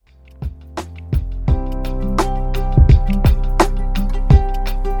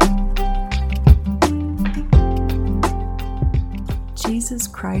Jesus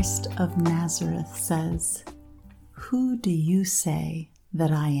Christ of Nazareth says, "Who do you say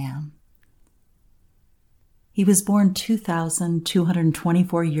that I am?" He was born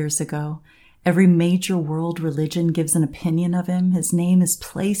 2,224 years ago. Every major world religion gives an opinion of him. His name is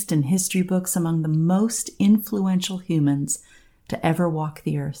placed in history books among the most influential humans to ever walk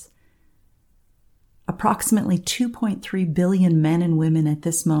the earth. Approximately 2.3 billion men and women at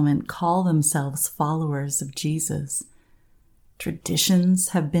this moment call themselves followers of Jesus. Traditions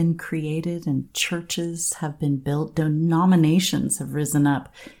have been created and churches have been built. Denominations have risen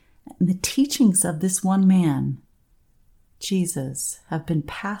up. And the teachings of this one man, Jesus, have been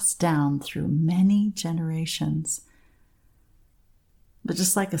passed down through many generations. But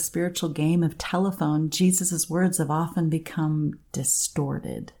just like a spiritual game of telephone, Jesus' words have often become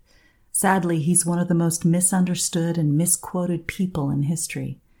distorted. Sadly, he's one of the most misunderstood and misquoted people in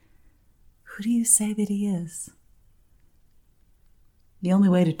history. Who do you say that he is? The only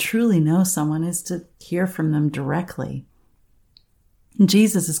way to truly know someone is to hear from them directly. And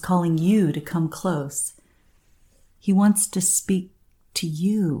Jesus is calling you to come close. He wants to speak to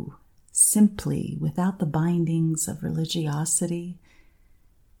you simply, without the bindings of religiosity.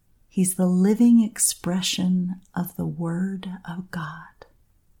 He's the living expression of the Word of God.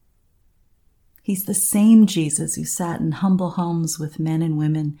 He's the same Jesus who sat in humble homes with men and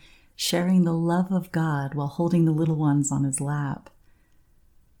women, sharing the love of God while holding the little ones on his lap.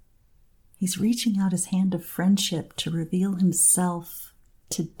 He's reaching out his hand of friendship to reveal himself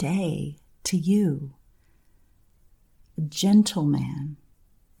today to you. A gentle man,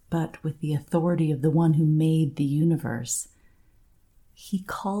 but with the authority of the one who made the universe. He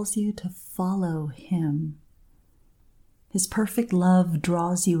calls you to follow him. His perfect love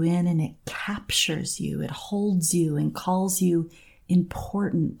draws you in and it captures you. It holds you and calls you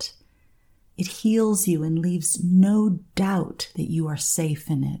important. It heals you and leaves no doubt that you are safe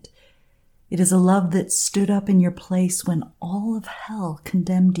in it. It is a love that stood up in your place when all of hell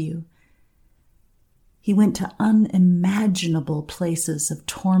condemned you. He went to unimaginable places of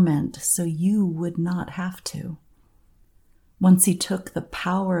torment so you would not have to. Once he took the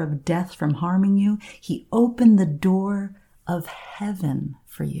power of death from harming you, he opened the door of heaven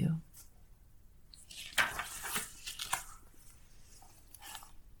for you.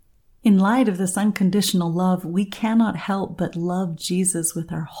 In light of this unconditional love, we cannot help but love Jesus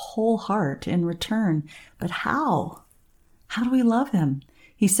with our whole heart in return. But how? How do we love him?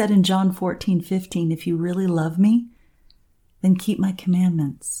 He said in John 14:15, "If you really love me, then keep my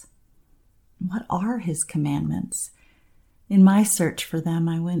commandments." What are his commandments? In my search for them,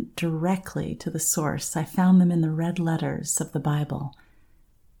 I went directly to the source. I found them in the red letters of the Bible,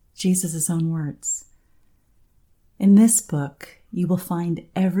 Jesus' own words. In this book, you will find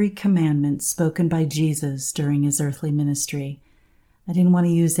every commandment spoken by Jesus during his earthly ministry. I didn't want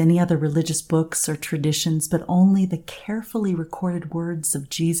to use any other religious books or traditions, but only the carefully recorded words of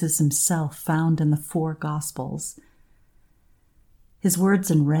Jesus himself found in the 4 Gospels. His words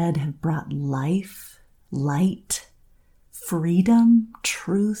in red have brought life, light, freedom,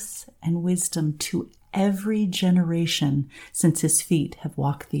 truth, and wisdom to every generation since his feet have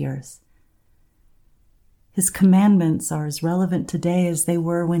walked the earth. His commandments are as relevant today as they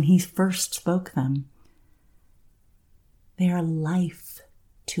were when he first spoke them. They are life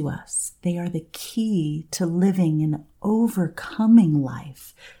to us. They are the key to living an overcoming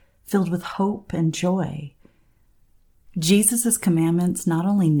life filled with hope and joy. Jesus' commandments not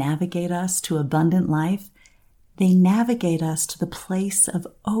only navigate us to abundant life, they navigate us to the place of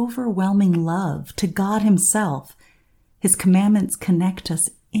overwhelming love, to God himself. His commandments connect us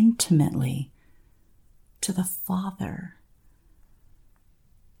intimately to the Father.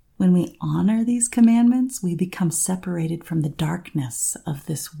 When we honor these commandments, we become separated from the darkness of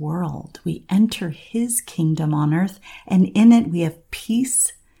this world. We enter his kingdom on earth, and in it we have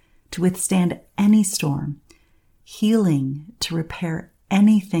peace to withstand any storm, healing to repair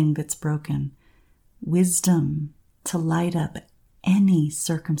anything that's broken, wisdom to light up any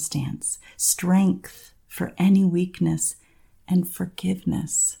circumstance, strength for any weakness, and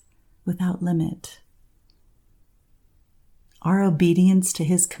forgiveness without limit. Our obedience to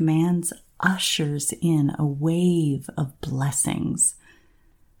his commands ushers in a wave of blessings.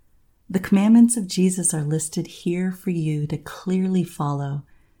 The commandments of Jesus are listed here for you to clearly follow.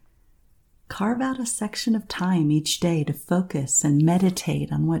 Carve out a section of time each day to focus and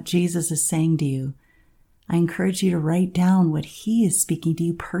meditate on what Jesus is saying to you. I encourage you to write down what he is speaking to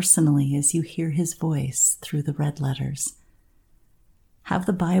you personally as you hear his voice through the red letters. Have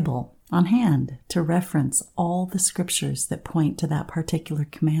the Bible on hand to reference all the scriptures that point to that particular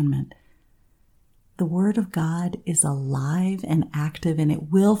commandment. The Word of God is alive and active, and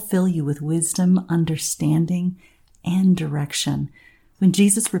it will fill you with wisdom, understanding, and direction. When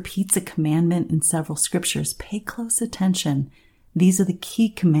Jesus repeats a commandment in several scriptures, pay close attention. These are the key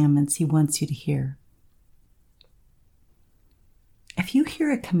commandments he wants you to hear. If you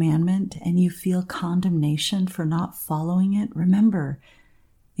hear a commandment and you feel condemnation for not following it, remember,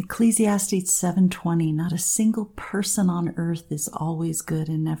 Ecclesiastes 7:20, not a single person on earth is always good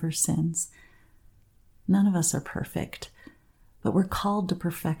and never sins. None of us are perfect, but we're called to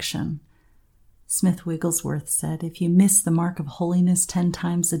perfection. Smith Wigglesworth said, if you miss the mark of holiness 10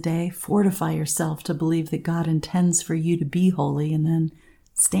 times a day, fortify yourself to believe that God intends for you to be holy, and then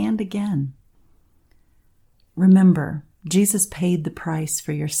stand again. Remember, Jesus paid the price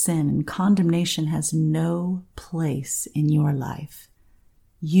for your sin, and condemnation has no place in your life.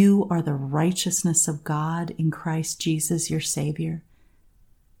 You are the righteousness of God in Christ Jesus, your Savior.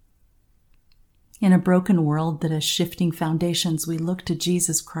 In a broken world that has shifting foundations, we look to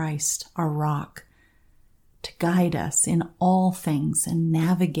Jesus Christ, our rock, to guide us in all things and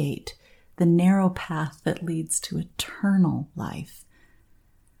navigate the narrow path that leads to eternal life.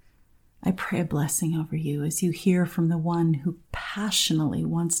 I pray a blessing over you as you hear from the one who passionately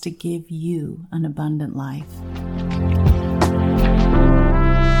wants to give you an abundant life.